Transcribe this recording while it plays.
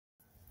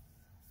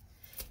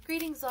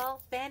Greetings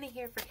all, Fanny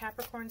here for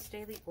Capricorn's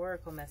Daily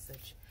Oracle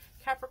Message.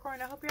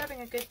 Capricorn, I hope you're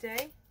having a good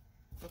day.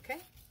 Okay?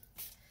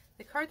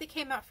 The card that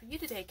came out for you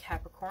today,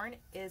 Capricorn,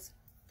 is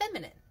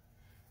Feminine.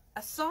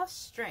 A soft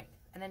strength,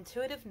 an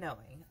intuitive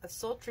knowing, a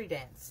sultry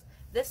dance.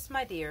 This,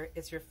 my dear,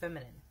 is your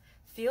feminine.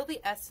 Feel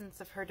the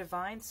essence of her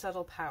divine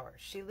subtle power.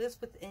 She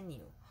lives within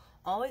you,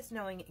 always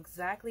knowing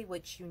exactly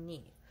what you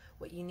need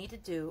to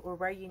do, or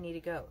where you need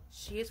to go.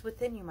 She is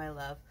within you, my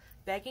love,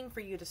 begging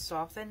for you to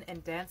soften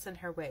and dance in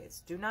her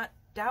ways. Do not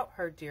doubt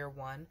her, dear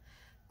one.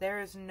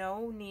 There is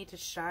no need to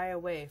shy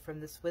away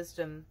from this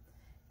wisdom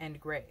and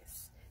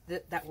grace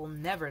that will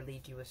never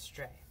lead you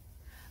astray.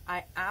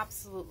 I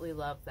absolutely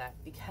love that,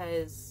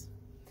 because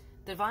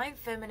divine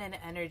feminine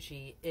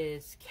energy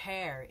is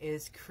care,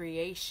 is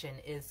creation,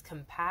 is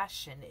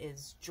compassion,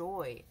 is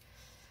joy.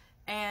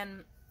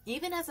 And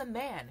even as a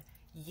man,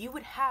 you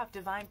would have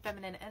divine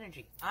feminine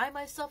energy. I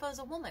myself as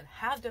a woman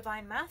have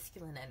divine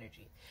masculine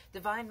energy.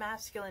 Divine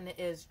masculine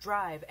is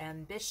drive,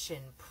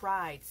 ambition,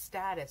 pride,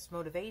 status,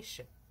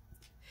 motivation.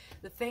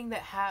 The thing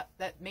that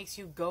makes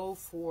you go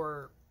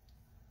for,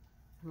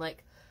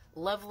 like,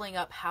 leveling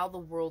up how the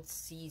world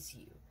sees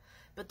you.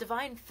 But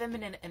divine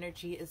feminine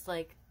energy is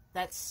like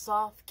that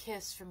soft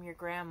kiss from your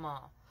grandma,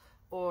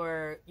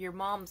 or your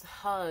mom's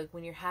hug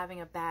when you're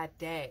having a bad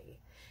day,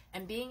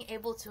 and being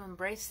able to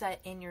embrace that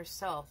in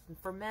yourself. And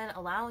for men,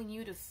 allowing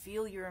you to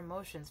feel your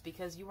emotions,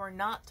 because you are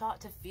not taught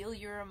to feel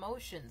your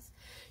emotions.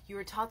 You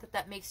are taught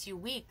that makes you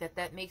weak,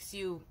 that makes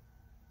you,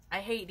 I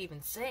hate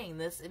even saying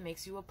this, it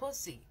makes you a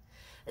pussy.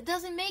 It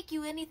doesn't make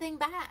you anything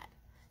bad.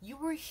 You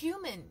are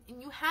human,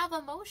 and you have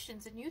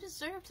emotions, and you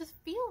deserve to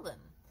feel them.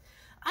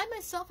 I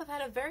myself have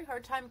had a very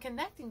hard time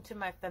connecting to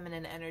my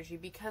feminine energy,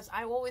 because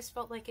I always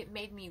felt like it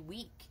made me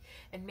weak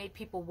and made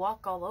people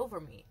walk all over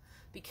me,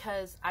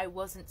 because I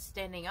wasn't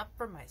standing up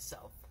for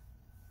myself.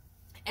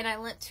 And I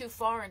went too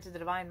far into the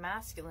divine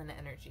masculine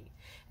energy,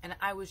 and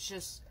I was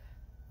just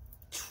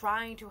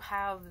trying to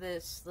have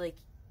this like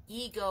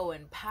ego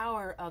and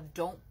power of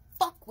don't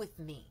fuck with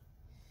me.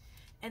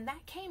 And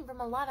that came from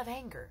a lot of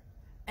anger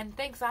and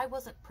things I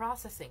wasn't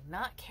processing,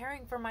 not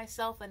caring for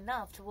myself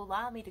enough to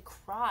allow me to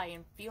cry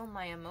and feel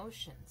my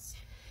emotions.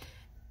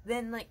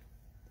 Then, like,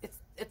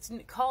 it's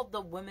called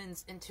the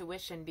women's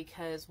intuition,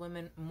 because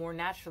women more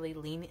naturally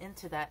lean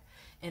into that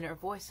inner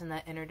voice and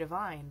that inner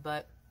divine.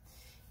 But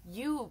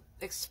you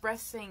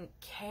expressing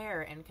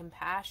care and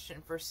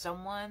compassion for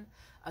someone,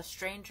 a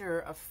stranger,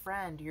 a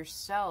friend,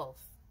 yourself,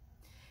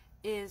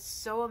 is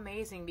so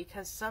amazing,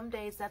 because some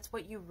days that's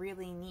what you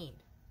really need.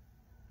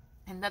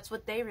 And that's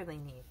what they really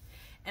need.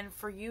 And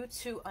for you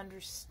to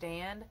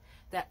understand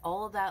that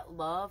all of that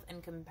love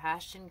and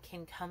compassion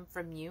can come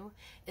from you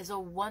is a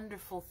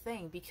wonderful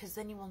thing, because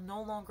then you will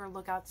no longer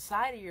look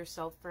outside of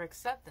yourself for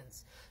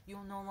acceptance. You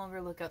will no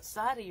longer look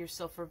outside of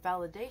yourself for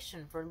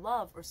validation, for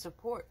love or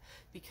support,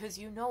 because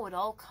you know it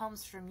all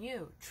comes from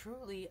you,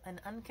 truly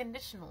and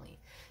unconditionally,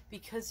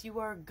 because you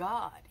are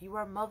God. You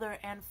are mother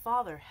and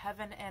father,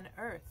 heaven and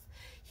earth,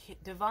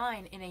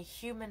 divine in a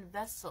human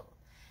vessel.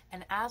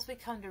 And as we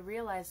come to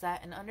realize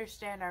that and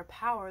understand our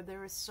power,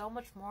 there is so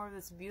much more of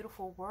this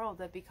beautiful world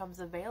that becomes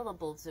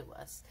available to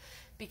us,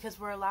 because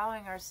we're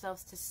allowing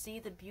ourselves to see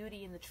the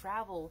beauty in the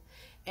travel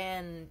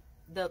and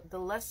the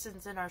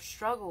lessons in our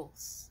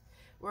struggles.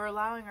 We're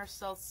allowing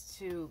ourselves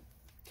to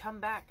come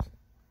back,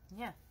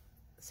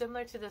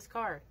 similar to this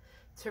card,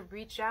 to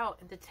reach out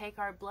and to take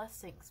our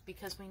blessings,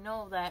 because we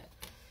know that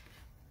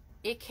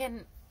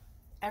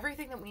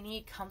everything that we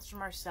need comes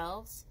from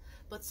ourselves,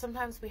 but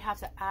sometimes we have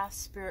to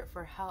ask Spirit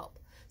for help.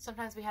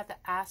 Sometimes we have to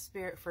ask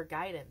Spirit for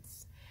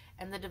guidance.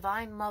 And the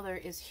Divine Mother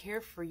is here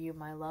for you,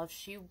 my love.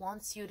 She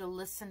wants you to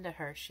listen to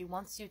her. She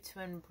wants you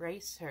to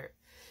embrace her,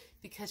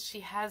 because she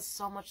has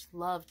so much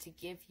love to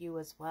give you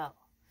as well.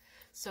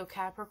 So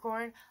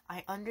Capricorn,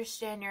 I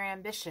understand your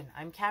ambition.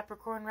 I'm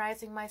Capricorn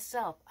rising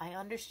myself. I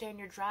understand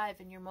your drive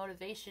and your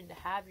motivation to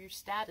have your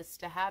status,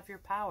 to have your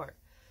power.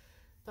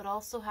 But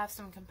also have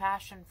some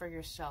compassion for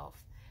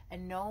yourself,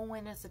 and know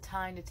when is the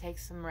time to take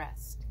some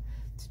rest.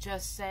 To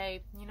just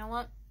say, you know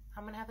what,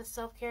 I'm going to have a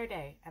self-care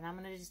day, and I'm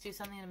going to just do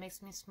something that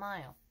makes me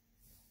smile.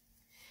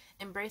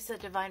 Embrace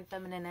that divine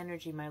feminine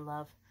energy, my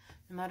love,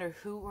 no matter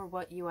who or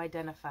what you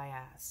identify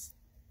as.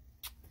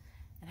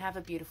 And have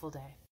a beautiful day.